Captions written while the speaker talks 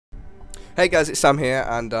Hey guys, it's Sam here,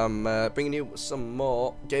 and I'm bringing you some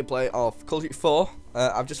more gameplay of Call of Duty 4.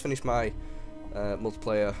 I've just finished my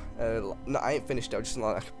multiplayer. No, I ain't finished it. I've just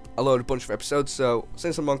like I loaded a bunch of episodes. So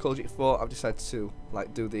since I'm on Call of Duty 4, I've decided to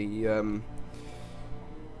like do the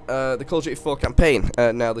Call of Duty 4 campaign.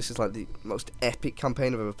 Now this is like the most epic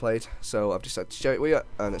campaign I've ever played. So I've decided to share it with you,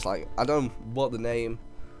 and it's like I don't know what the name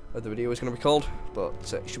of the video is going to be called, but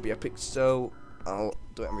it should be epic. So I'll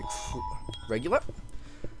do it on regular.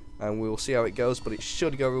 And we will see how it goes, but it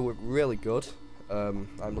should go really good. I'm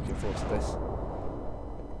looking forward to this.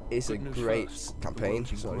 It's a great campaign,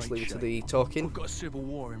 so I'll just leave it to the talking. We've got a civil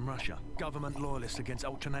war in Russia, government loyalists against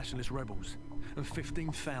ultranationalist rebels, and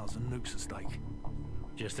 15,000 nukes at stake.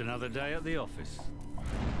 Just another day at the office.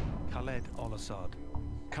 Khaled al-Assad,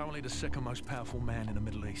 currently the second most powerful man in the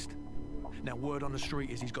Middle East. Now word on the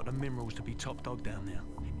street is he's got the minerals to be top dog down there.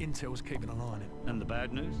 Intel's keeping an eye on him. And the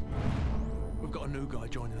bad news? We've got a new guy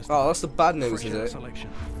joining us. Oh, that's the bad news, is it?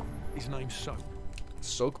 Selection. His name's Soap.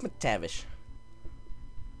 Soap McTavish.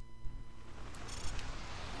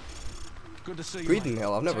 Good to see you. Breeding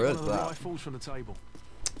Hill, I've never heard of that. Rifles from the table.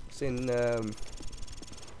 It's in near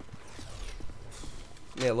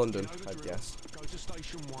London, I'd guess. Go to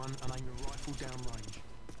station 1 and aim your rifle down range.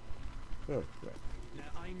 Oh, right.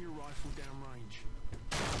 Now aim your rifle down range.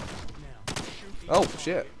 Now shoot. Oh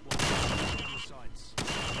shit.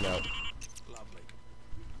 No.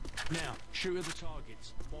 Now, shoot at the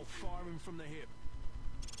targets while firing from the hip.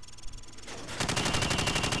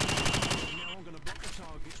 Now I'm going to block the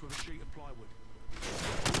targets with a sheet of plywood.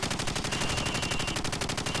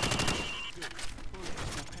 Good.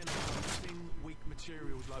 Bullets will penetrate thin, weak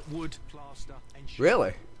materials like wood, plaster, and shit.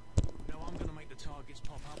 Really? Now I'm going to make the targets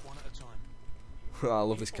pop up one at a time. Oh, I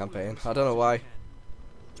love this campaign. I don't know why.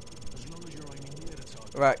 As long as you're aiming near the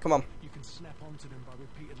target. Right, come on. You can snap onto them by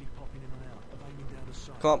repeatedly popping in and out of aiming down the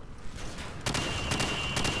sight. Come on.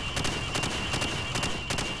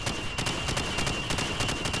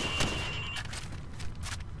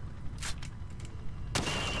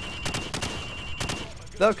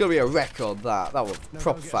 That was going to be a record, that was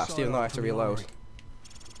proper fast, even though I had to reload. Good.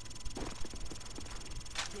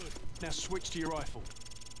 Now switch to your rifle.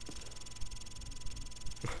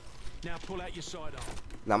 Now pull out your sidearm.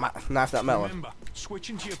 Now, knife that melon. Remember,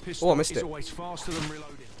 switching to your pistol Oh, I missed is it. always faster than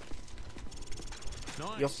reloading.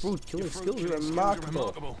 Nice. Your fruit killing skills are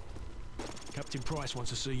remarkable. Captain Price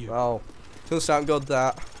wants to see you. Wow. Doesn't sound good,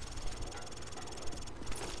 that.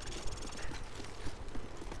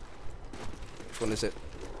 Which one is it?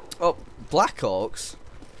 Oh, Blackhawks.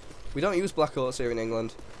 We don't use Blackhawks here in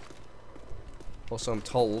England. Or so I'm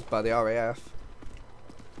told by the RAF.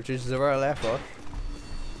 Which is the Royal Air Force.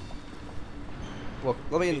 Well,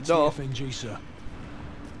 let me in the door. FNG, sir.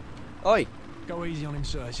 Oi! Go easy on him,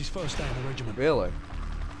 sir. It's his first day in the regiment. Really?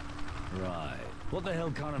 Right. What the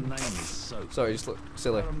hell kind of name is Soap? Sorry, just look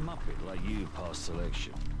silly. Got a muppet like you past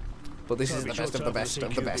selection. But this is the best of the best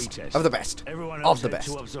of the best of the best Everyone of else the head best.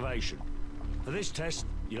 to observation. For this test,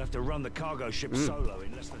 you'll have to run the cargo ship solo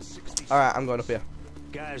in less than 60 seconds. Alright, I'm going up here.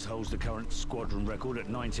 Gaz holds the current squadron record at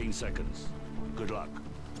 19 seconds. Good luck.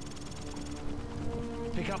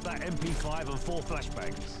 Pick up that MP5 and 4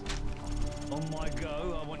 flashbangs. On my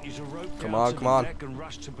go, I want you to rope down to the deck and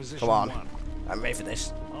rush to position 1. I'm ready for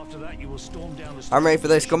this. After that, you will storm down the I'm ready for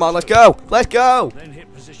this. Come on, let's go. Let's go. Then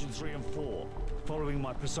hit position 3 and 4, following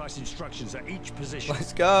my precise instructions at each position.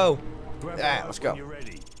 Let's go. Grab Yeah, let's go. when you're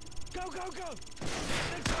ready. Go, go, go!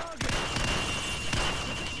 Hit the target!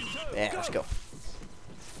 Position 2, Yeah, let's go.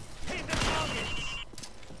 Hit the targets!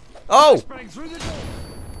 Oh! Sprang through the door!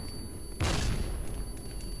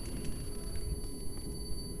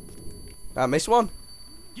 I missed one.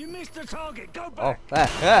 You missed the target, go Oh, back! there.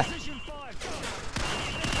 Yeah. Position 5, go!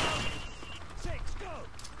 Hit the target! 6,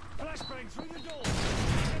 go! Flashbang through the door!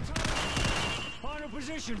 Hit the target! Final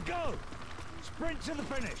position, go! Sprint to the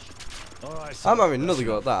finish! Alright, I'm having another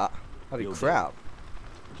go at that. Holy You'll crap.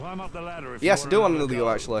 Climb up the ladder if Yes, I you do want another another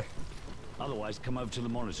go actually. Otherwise, come over to the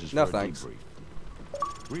monitors No for thanks. a debrief.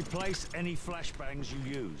 Replace any flashbangs you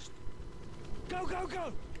used. Go, go,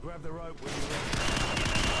 go! Grab the rope when you're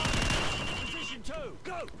ready. Position 2,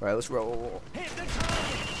 go! Right, let's roll. Hit the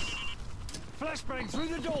targets! Flashbang through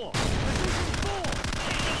the door! Position 4,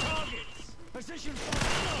 hit the targets! Position 5,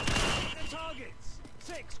 go! Hit the targets!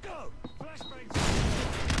 6, go! Flashbang through the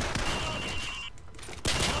targets!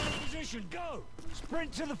 Final position, go!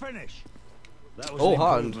 Sprint to the finish! That was an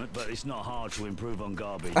improvement, but it's not hard to improve on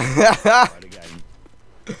garbage. Right again.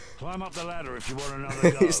 Climb up the ladder if you want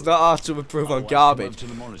another go. It's not hard to improve on garbage.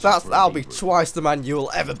 That'll be twice the man you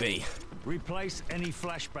will ever be. Replace any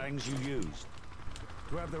flashbangs you used.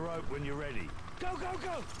 Grab the rope when you're ready. Go, go,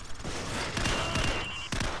 go!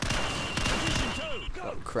 Position 2, go!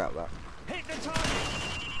 Oh crap! That. Hit the target!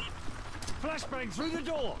 Flashbang through the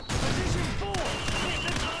door! Position 4! Hit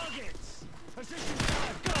the targets! Position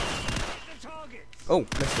 5, go! Hit the targets! Oh,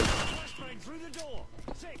 missed him. Flashbang through the door!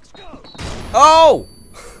 6, go! Oh!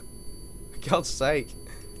 For God's sake!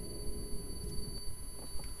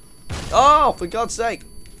 Oh, for God's sake!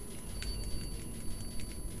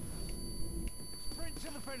 Sprint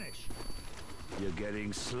to the finish! You're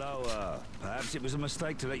getting slower. Perhaps it was a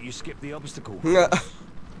mistake to let you skip the obstacle. How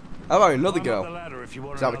about another Climb up the go? ladder if you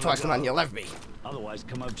want Is that another twice the go. man you left me? Otherwise,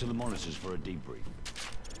 come over to the monitors for a debrief.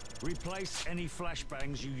 Replace any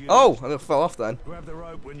flashbangs you use. Oh, and it fell off then. Grab the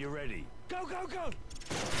rope when you're ready. Go, go, go!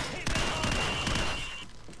 Hit the target!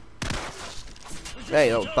 Hey,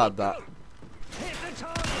 that was bad, that. Hit the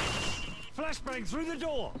target! Flashbang through the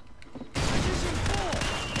door! Position 4!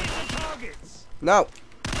 Hit the targets! No!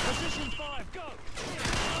 Position 5, go! Hit the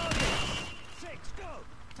targets! 6, go!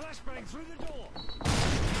 Flashbang through the door! Hit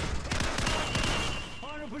the targets!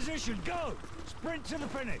 Final position, go! Sprint to the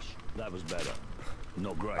finish! That was better.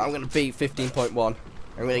 Not great. I'm gonna beat 15.1. I'm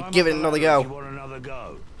gonna Climb give up it the another ladder if you go. want another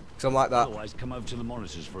go. Cause I'm like that. Otherwise, come over to the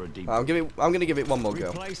monitors for a debrief. I'm gonna give it one more go.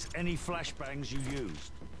 Replace any flashbangs you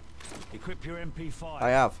used. Equip your MP5. I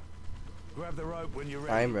have. Grab the rope when you're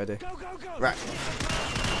ready. I am ready. Go, go, go! Right.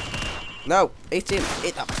 No, hit him.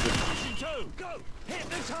 Hit that bastard. Position 2, go! Hit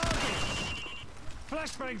the target!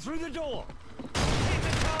 Flashbang through the door! Hit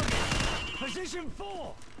the target! Position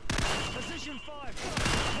 4! Position 5, go!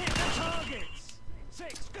 Hit the targets!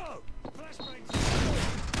 6, go! Flashbang through the door!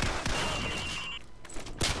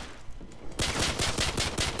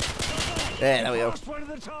 There we go. Past one of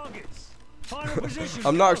the targets! Final position,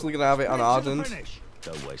 I'm not go! actually gonna have it Sprint to the unhardened. finish.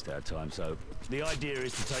 Don't waste our time, so the idea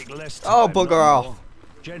is to take less time. Oh, bugger not off. more.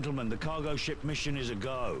 Gentlemen, the cargo ship mission is a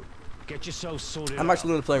go. Get yourselves sorted I'm out.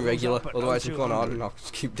 actually gonna play Rules regular, up at otherwise I'm going on 0200. and I'll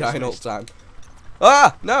just keep dying all the time.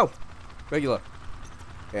 Ah! No! Regular.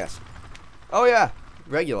 Yes. Oh yeah!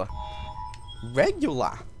 Regular.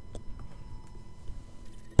 Regular!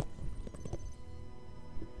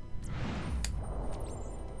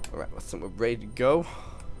 Alright, I think we're ready to go.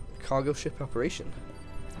 Cargo ship operation.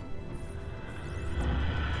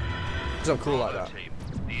 Cause I'm cool like that. Team.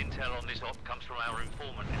 The intel on this op comes from our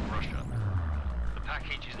informant in Russia. The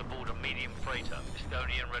package is aboard a medium freighter,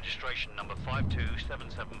 Estonian registration number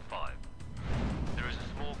 52775. There is a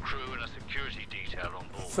small crew and a security detail on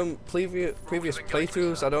board. From previous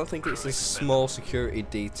playthroughs, I don't think it's a small security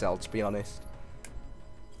detail, to be honest.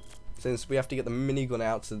 Since we have to get the minigun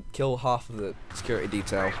out to kill half of the security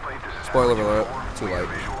detail. Spoiler alert, too late.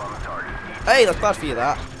 Hey, that's bad for you,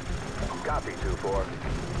 that. Copy, 2-4.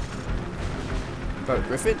 Private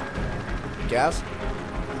Griffin, Gaz,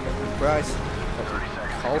 Captain Price, Captain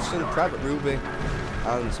Carlson, Private Ruby,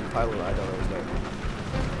 and some pilot I don't know his name.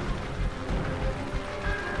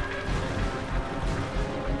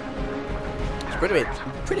 It's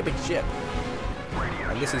pretty big ship.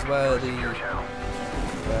 And this is where the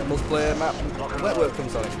multiplayer map network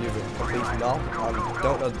comes on if you've completed null and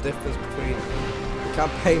don't know the difference between the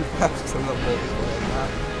campaign maps and the multiplayer map.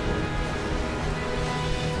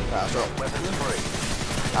 That's right. Weapons free.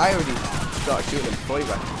 I already started shooting them before you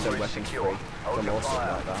said weapons free. Hold I'm your awesome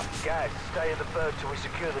fire. like that. Guys, stay in the bird till we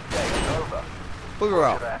secure the deck. Over. Bugger Roger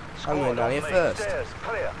off. that. I'm going Squad down on here me. first. Stairs,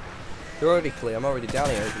 clear. You're already clear. I'm already down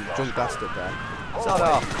here. You drunk bastard there. Start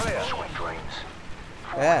Hallway, off. clear. Swing drains.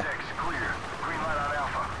 Yeah. Clear. Green light on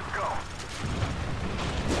Alpha. Go.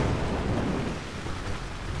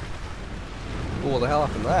 Oh, what the hell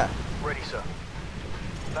happened there? Ready, sir.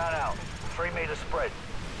 Fan out. 3-meter spread.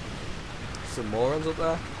 Some morons up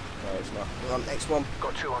there? No, it's not. We're on next one.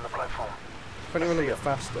 Got 2 on the platform. If anyone will get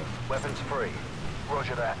faster. Weapons free.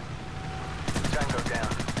 Roger that. Tango down.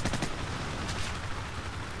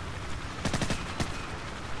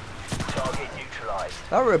 Target neutralized.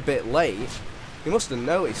 Now we're a bit late. You must have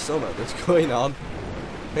noticed something that's going on.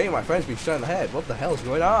 Me and my friend's been shot in the head. What the hell's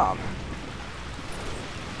going on?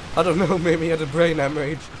 I don't know, maybe he had a brain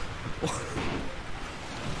hemorrhage.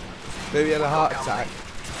 Maybe he had a heart attack.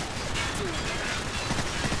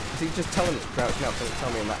 Is he just telling us crouch now?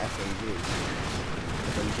 Tell me on that FMG.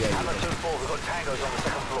 Hammer 2-4, we've got tangos on the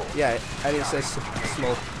second floor. Yeah, and it says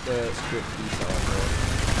small script detail on there.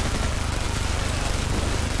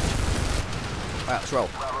 Alright, let's roll.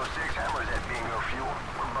 Bravo 6, Hammer's at bingo fuel.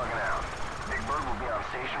 We're bugging out. Big Bird will be on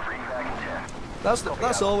station for evac in 10.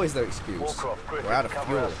 That's always their excuse. Warcroft, Griffin, We're out of cover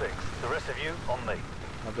fuel. L6. The rest of you, on me.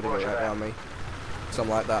 I've got to go Roger right that. down me. Because I'm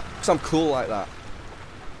like that. Because I'm cool like that.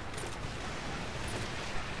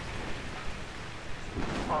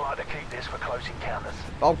 I like to keep this for close encounters.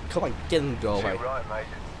 Oh, come on, get in the doorway. Too right, mate.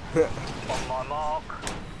 On my mark,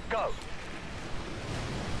 go.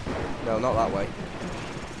 No, not that way.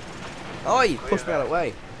 Oh, you pushed me out of the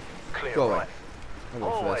way. Clear Go away. right. I'm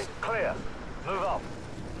going Hallway, first. clear. Move up.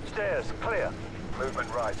 Stairs, clear. Movement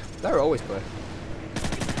right. They're always clear.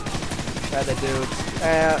 There they dudes.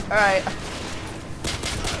 Alright.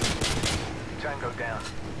 Tango down.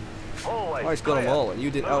 Hallway, Oh, he's got them clear. all, and you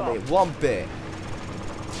didn't Move help me up. one bit.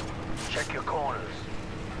 Check your corners.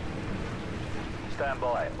 Stand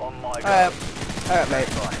by. On my go. Alright, mate.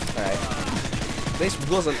 Alright. This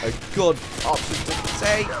wasn't a good option to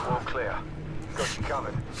take. That wall clear. Got you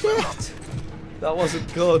covered. Shit! That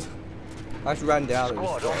wasn't good. I just ran down and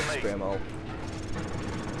Squad, just on got me. spray them all.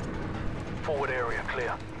 Forward area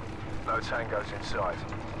clear. No tangos inside.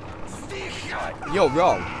 Tight. You're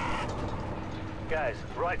wrong. Guys,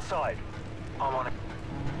 right side. I'm on it.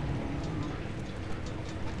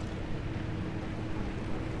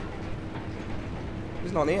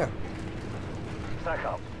 He's not here. Stack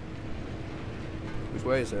up. Which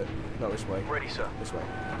way is it? Not this way. Ready, sir. This way.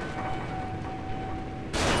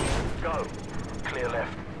 Go. Clear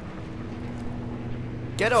left.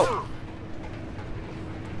 Get up!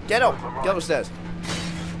 Get up! Get upstairs.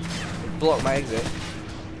 Block my exit.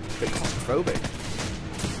 Bit claustrophobic.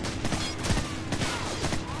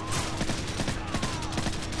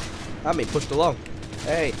 I'm being pushed along.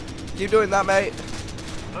 Hey, keep doing that, mate.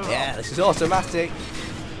 Yeah, this is automatic.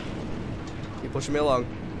 You're pushing me along.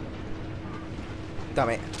 Damn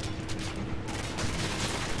it.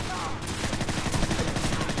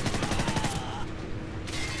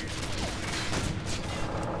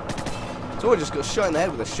 Someone just got shot in the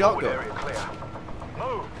head with a Forward shotgun. area clear.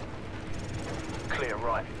 Move. Clear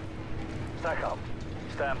right. Stack up.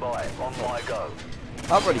 Stand by. On my go.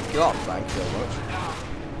 I've already got, thank you very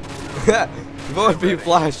much. You've always been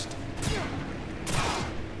flashed.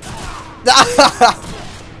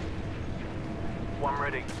 One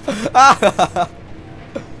ready. I've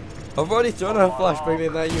already thrown a flashbang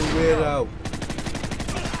in there, you weirdo.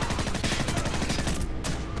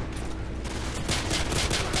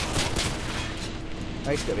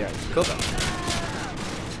 I used to get behind cover.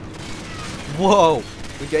 Whoa!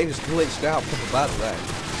 The game just glitched out proper bad there.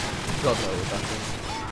 God knows what's happening.